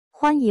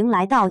欢迎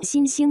来到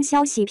新星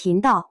消息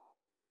频道，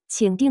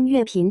请订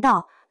阅频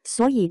道，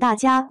所以大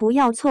家不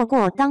要错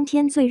过当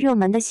天最热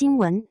门的新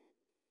闻。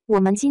我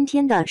们今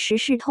天的时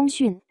事通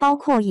讯包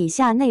括以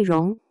下内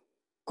容：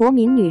国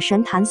民女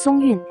神谭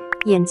松韵，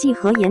演技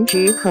和颜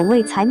值可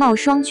谓才貌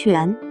双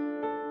全。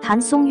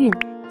谭松韵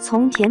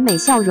从甜美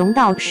笑容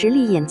到实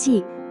力演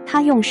技，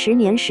她用10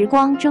年时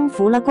光征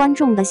服了观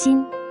众的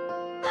心。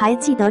还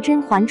记得《甄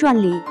嬛传》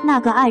里那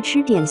个爱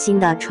吃点心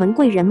的纯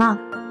贵人吗？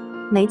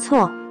没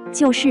错，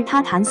就是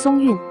她谭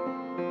松韵。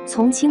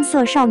从青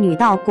涩少女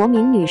到国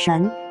民女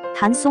神，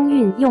谭松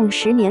韵用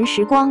10年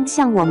时光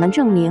向我们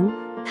证明，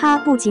她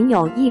不仅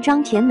有一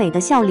张甜美的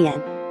笑脸，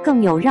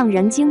更有让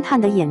人惊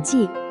叹的演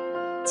技。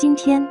今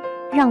天，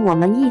让我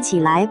们一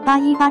起来扒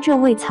一扒这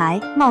位才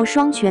貌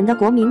双全的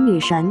国民女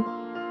神。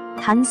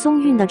谭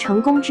松韵的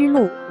成功之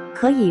路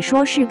可以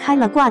说是开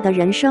了挂的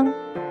人生。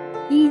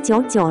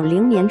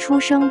1990年出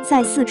生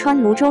在四川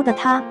泸州的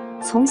她，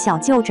从小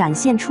就展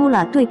现出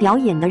了对表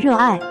演的热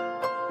爱。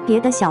别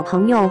的小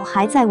朋友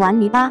还在玩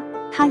泥巴，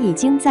她已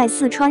经在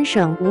四川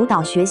省舞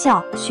蹈学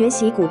校学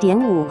习古典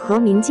舞和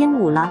民间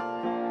舞了。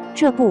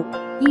这不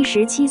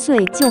，17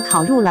岁就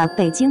考入了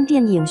北京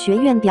电影学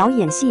院表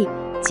演系，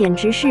简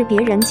直是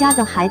别人家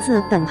的孩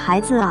子本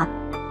孩子啊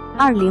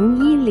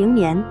！2010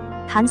年，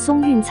谭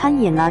松韵参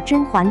演了《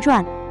甄嬛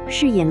传》，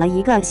饰演了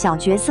一个小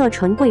角色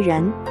纯贵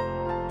人。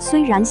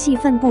虽然戏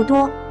份不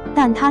多，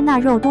但她那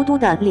肉嘟嘟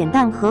的脸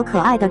蛋和可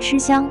爱的吃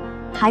相，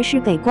还是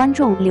给观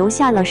众留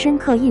下了深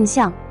刻印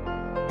象。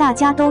大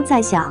家都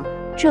在想，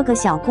这个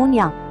小姑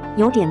娘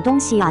有点东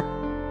西啊。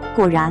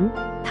果然，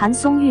谭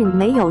松韵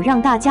没有让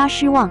大家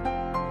失望，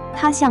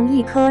她像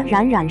一颗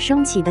冉冉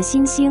升起的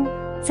新星，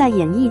在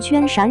演艺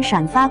圈闪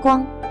闪发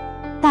光。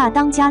大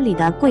当家里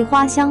的桂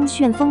花香，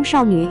旋风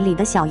少女里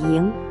的小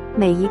莹，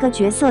每一个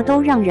角色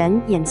都让人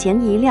眼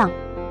前一亮。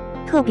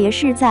特别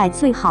是在《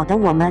最好的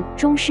我们》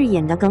中饰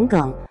演的耿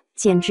耿，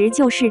简直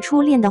就是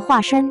初恋的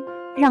化身，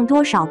让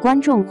多少观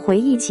众回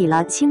忆起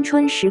了青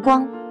春时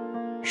光。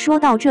说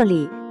到这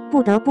里，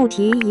不得不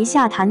提一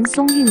下谭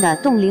松韵的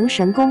冻龄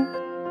神功。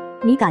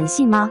你敢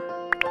信吗？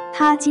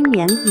她今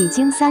年已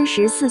经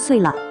34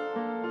岁了，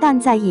但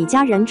在《以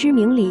家人之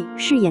名》里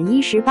饰演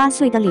18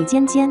岁的李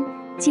尖尖，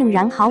竟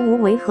然毫无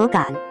违和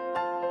感，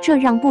这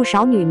让不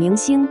少女明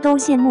星都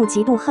羡慕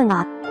嫉妒恨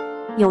啊！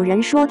有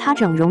人说她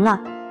整容了，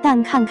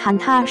但看看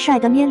她晒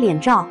的捏脸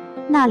照，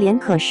那脸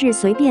可是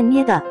随便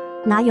捏的，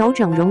哪有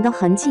整容的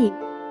痕迹？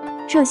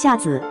这下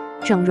子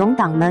整容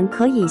党们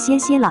可以歇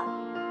歇了。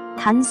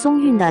谭松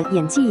韵的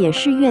演技也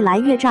是越来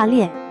越炸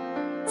裂，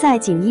在《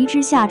锦衣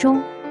之下》中，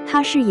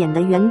她饰演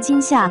的袁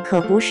今夏可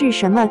不是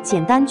什么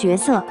简单角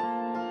色。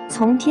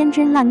从天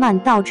真烂漫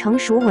到成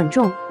熟稳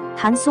重，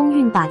谭松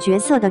韵把角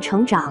色的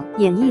成长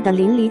演绎得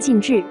淋漓尽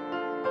致。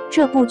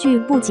这部剧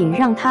不仅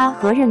让她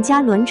和任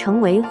嘉伦成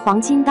为黄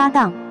金搭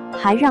档，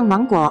还让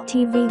芒果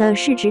TV 的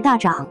市值大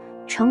涨，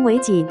成为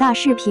几大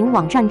视频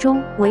网站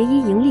中唯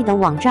一盈利的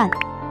网站。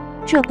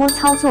这波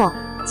操作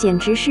简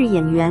直是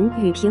演员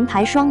与平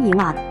台双赢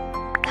啊！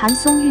谭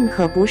松韵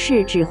可不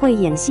是只会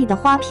演戏的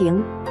花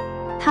瓶，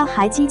她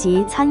还积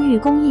极参与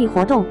公益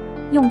活动，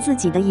用自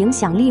己的影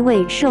响力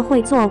为社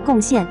会做贡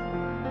献。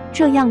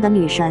这样的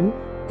女神，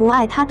不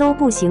爱她都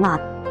不行啊！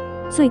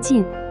最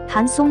近，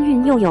谭松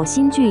韵又有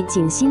新剧《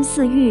锦心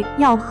似玉》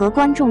要和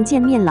观众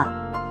见面了。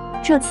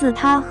这次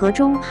她和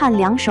钟汉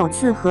良首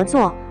次合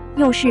作，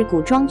又是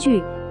古装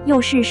剧，又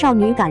是少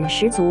女感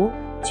十足，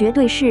绝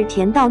对是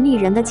甜到腻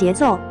人的节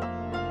奏。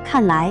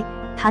看来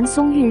谭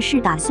松韵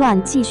是打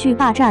算继续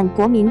霸占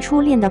国民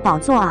初恋的宝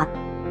座啊！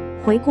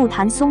回顾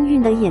谭松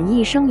韵的演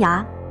艺生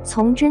涯，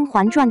从《甄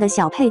嬛传》的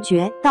小配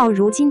角到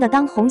如今的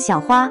当红小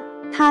花，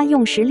她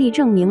用实力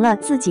证明了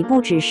自己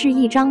不只是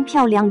一张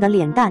漂亮的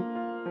脸蛋。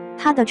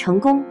她的成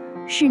功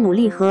是努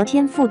力和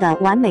天赋的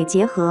完美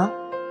结合。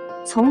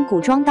从古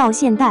装到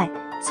现代，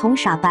从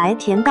傻白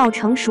甜到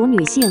成熟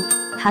女性，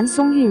谭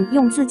松韵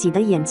用自己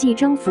的演技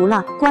征服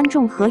了观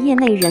众和业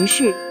内人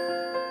士。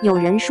有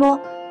人说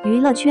娱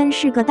乐圈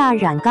是个大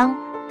染缸，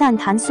但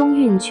谭松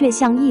韵却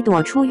像一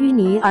朵出淤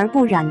泥而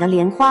不染的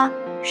莲花，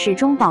始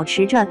终保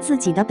持着自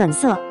己的本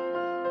色。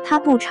她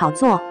不炒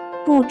作，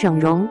不整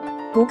容，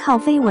不靠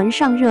绯闻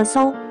上热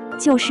搜，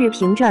就是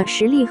凭着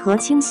实力和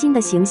清新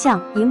的形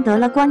象赢得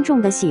了观众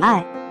的喜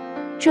爱。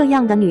这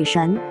样的女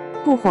神，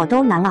不火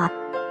都难啊！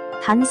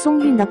谭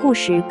松韵的故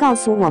事告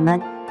诉我们，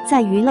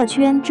在娱乐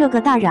圈这个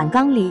大染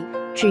缸里，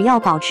只要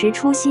保持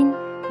初心，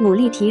努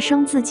力提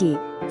升自己，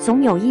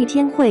总有一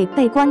天会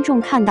被观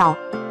众看到，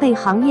被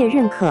行业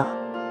认可。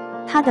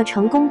她的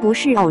成功不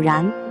是偶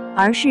然，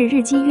而是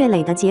日积月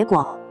累的结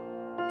果。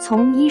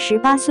从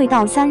18岁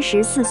到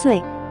34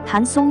岁，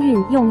谭松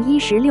韵用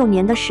16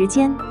年的时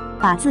间，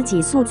把自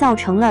己塑造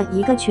成了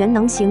一个全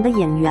能型的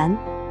演员。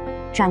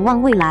展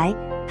望未来，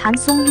谭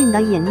松韵的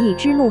演艺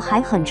之路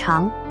还很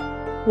长，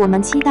我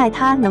们期待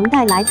她能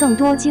带来更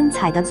多精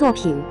彩的作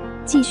品，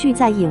继续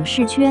在影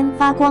视圈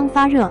发光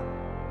发热。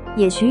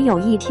也许有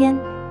一天，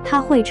她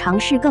会尝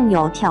试更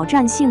有挑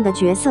战性的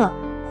角色，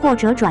或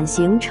者转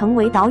型成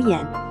为导演、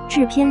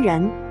制片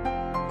人。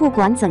不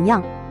管怎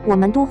样，我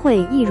们都会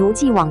一如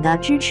既往地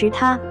支持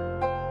他。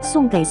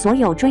送给所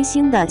有追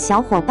星的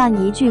小伙伴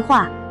一句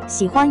话：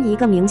喜欢一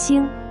个明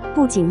星，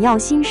不仅要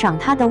欣赏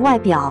他的外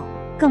表，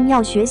更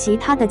要学习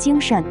他的精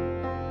神。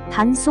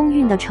谭松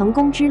韵的成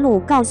功之路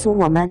告诉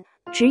我们，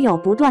只有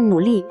不断努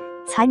力，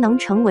才能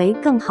成为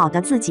更好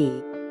的自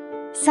己。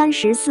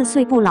34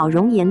岁不老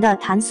容颜的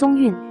谭松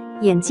韵，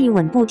演技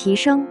稳步提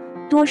升，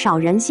多少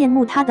人羡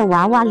慕她的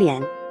娃娃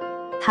脸。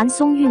谭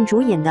松韵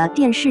主演的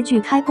电视剧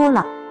开播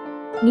了，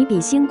《你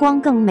比星光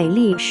更美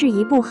丽》是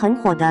一部很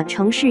火的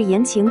城市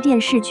言情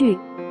电视剧。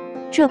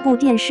这部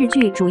电视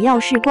剧主要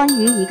是关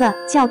于一个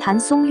叫谭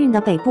松韵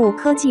的北部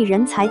科技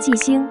人才巨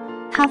星，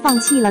他放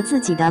弃了自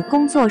己的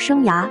工作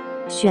生涯，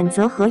选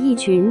择和一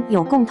群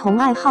有共同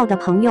爱好的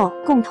朋友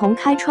共同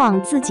开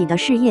创自己的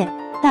事业，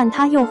但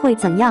他又会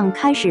怎样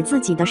开始自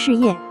己的事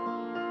业？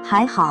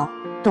还好，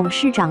董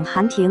事长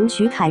韩婷、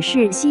徐凯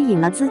士吸引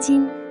了资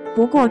金，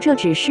不过这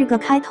只是个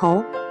开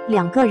头。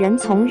两个人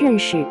从认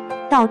识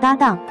到搭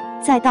档，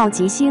再到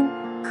吉星，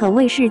可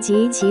谓是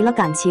集齐了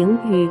感情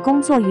与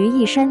工作于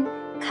一身，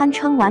堪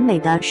称完美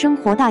的生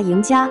活大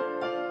赢家。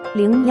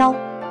01，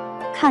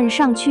看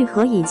上去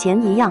和以前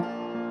一样。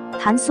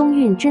谭松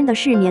韵真的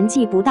是年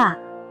纪不大。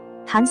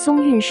谭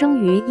松韵生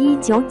于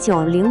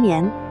1990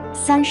年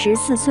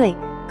，34岁，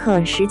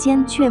可时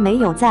间却没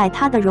有在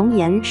她的容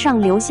颜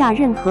上留下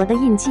任何的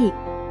印记。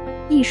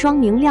一双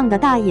明亮的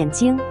大眼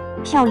睛，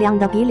漂亮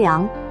的鼻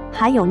梁，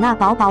还有那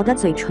薄薄的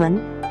嘴唇，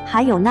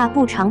还有那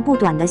不长不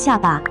短的下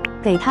巴，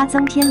给她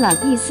增添了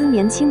一丝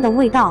年轻的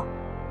味道。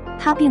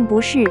她并不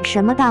是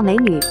什么大美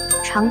女，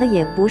长得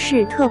也不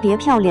是特别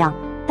漂亮，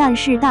但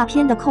是大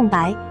片的空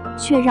白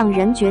却让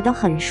人觉得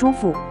很舒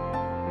服。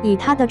以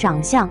她的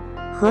长相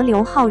和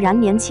刘昊然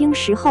年轻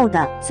时候的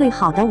《最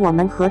好的我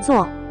们》合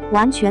作，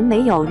完全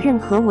没有任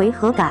何违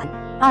和感。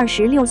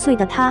26岁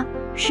的她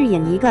饰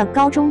演一个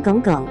高中耿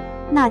耿，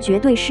那绝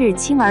对是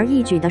轻而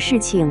易举的事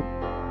情。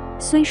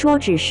虽说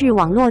只是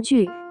网络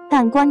剧，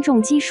但观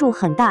众基数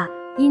很大，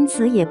因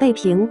此也被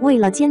评为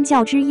了《尖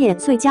叫之夜》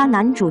最佳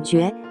男主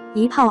角，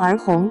一炮而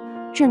红。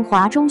振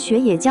华中学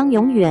也将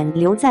永远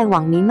留在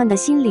网民们的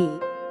心里。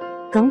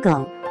耿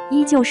耿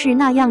依旧是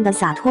那样的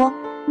洒脱，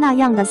那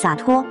样的洒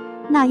脱，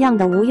那样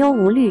的无忧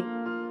无虑。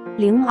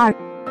02，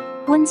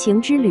温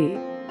情之旅。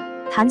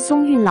谭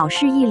松韵老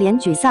是一脸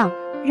沮丧，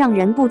让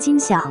人不禁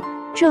想，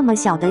这么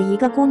小的一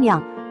个姑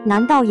娘，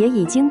难道也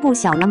已经不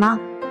小了吗？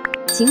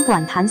尽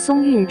管谭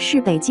松韵是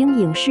北京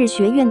影视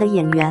学院的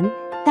演员，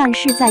但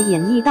是在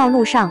演艺道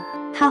路上，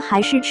她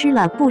还是吃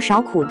了不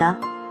少苦的。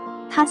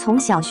她从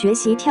小学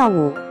习跳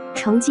舞，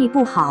成绩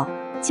不好，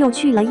就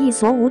去了一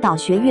所舞蹈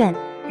学院，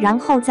然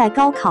后在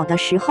高考的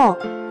时候，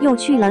又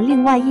去了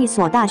另外一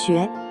所大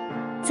学。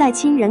在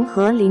亲人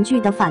和邻居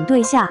的反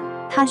对下，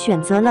她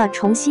选择了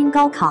重新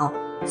高考，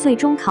最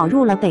终考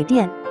入了北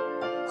电。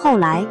后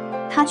来，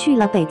她去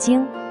了北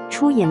京，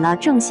出演了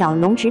郑晓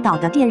龙执导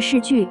的电视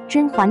剧《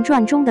甄嬛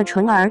传》中的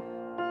纯儿。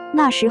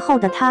那时候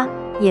的她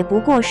也不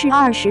过是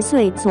20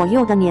岁左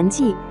右的年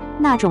纪，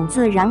那种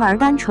自然而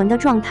单纯的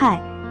状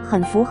态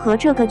很符合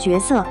这个角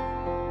色。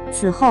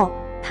此后，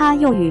她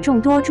又与众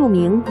多著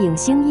名影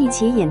星一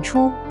起演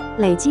出，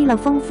累积了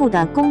丰富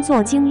的工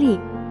作经历。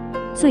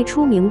最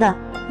出名的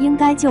应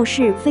该就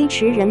是《飞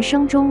驰人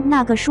生》中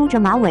那个梳着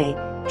马尾、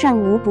战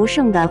无不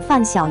胜的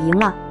范晓莹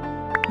了。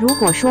如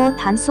果说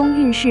谭松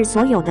韵是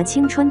所有的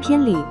青春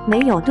片里没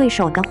有对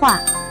手的话，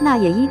那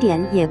也一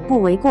点也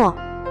不为过。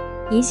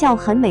一笑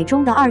很美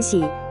中的二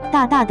喜，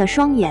大大的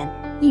双眼，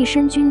一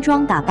身军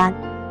装打扮。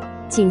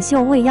锦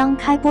绣未央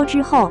开播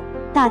之后，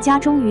大家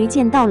终于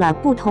见到了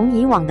不同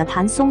以往的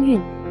谭松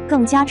韵，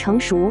更加成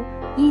熟，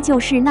依旧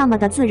是那么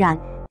的自然，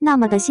那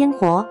么的鲜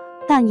活。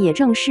但也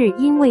正是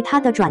因为她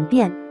的转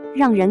变，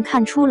让人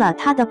看出了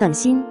她的本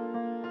心。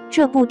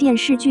这部电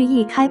视剧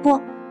一开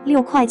播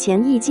，6块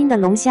钱一斤的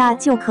龙虾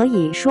就可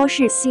以说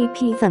是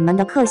CP 粉们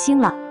的克星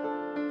了。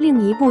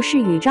另一部是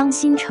与张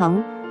新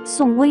成、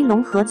宋威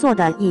龙合作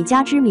的《以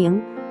家之名》，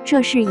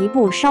这是一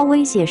部稍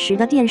微写实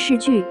的电视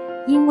剧，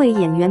因为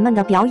演员们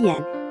的表演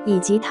以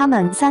及他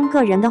们3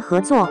个人的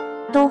合作，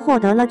都获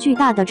得了巨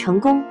大的成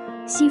功，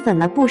吸粉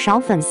了不少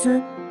粉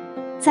丝。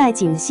在《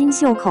锦新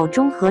秀口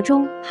中和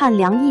中汉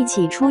良一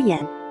起出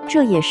演，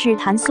这也是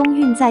谭松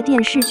韵在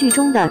电视剧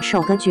中的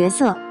首个角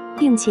色，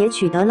并且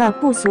取得了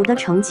不俗的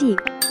成绩。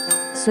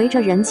随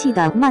着人气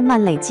的慢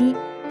慢累积，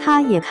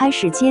她也开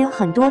始接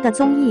很多的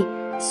综艺，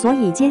所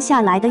以接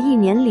下来的1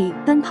年里，《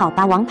奔跑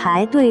吧王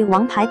牌》对《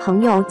王牌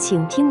朋友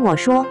请听我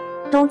说》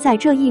都在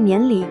这1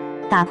年里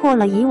打破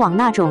了以往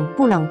那种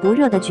不冷不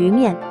热的局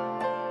面。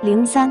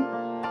03，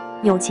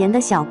有钱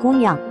的小姑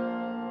娘。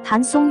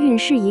谭松韵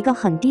是一个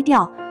很低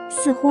调，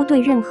似乎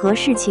对任何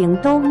事情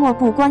都漠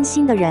不关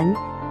心的人，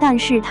但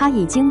是她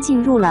已经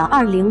进入了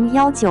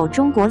2019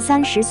中国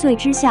30岁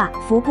之下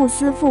福布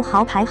斯富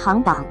豪排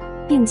行榜，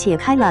并且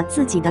开了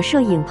自己的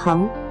摄影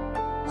棚。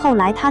后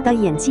来她的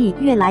演技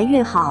越来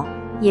越好，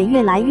也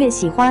越来越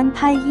喜欢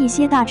拍一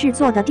些大制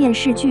作的电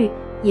视剧，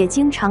也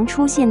经常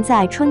出现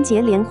在春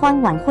节联欢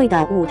晚会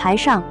的舞台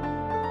上。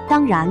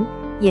当然，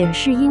也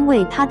是因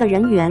为她的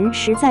人缘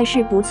实在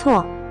是不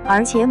错，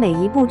而且每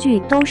一部剧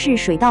都是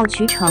水到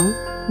渠成，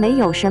没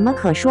有什么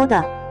可说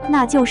的，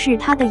那就是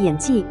他的演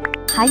技，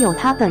还有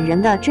他本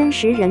人的真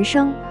实人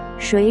生。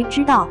谁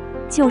知道，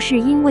就是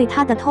因为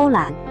他的偷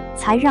懒，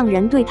才让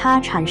人对他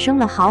产生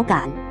了好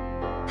感。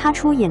他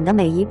出演的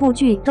每一部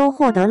剧都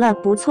获得了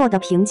不错的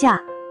评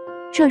价。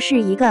这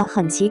是一个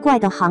很奇怪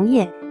的行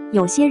业，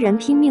有些人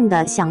拼命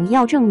的想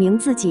要证明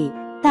自己，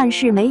但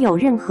是没有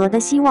任何的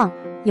希望；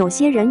有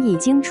些人已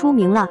经出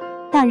名了，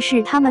但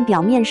是他们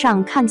表面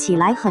上看起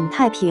来很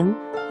太平；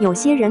有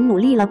些人努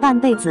力了半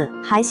辈子，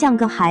还像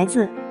个孩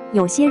子；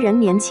有些人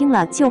年轻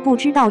了就不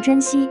知道珍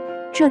惜。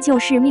这就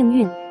是命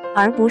运，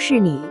而不是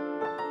你。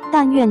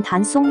但愿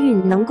谭松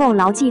韵能够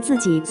牢记自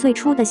己最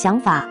初的想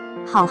法，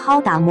好好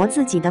打磨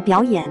自己的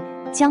表演，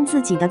将自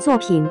己的作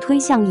品推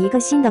向一个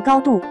新的高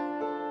度。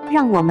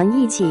让我们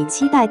一起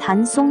期待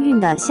谭松韵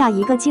的下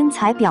一个精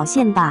彩表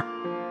现吧。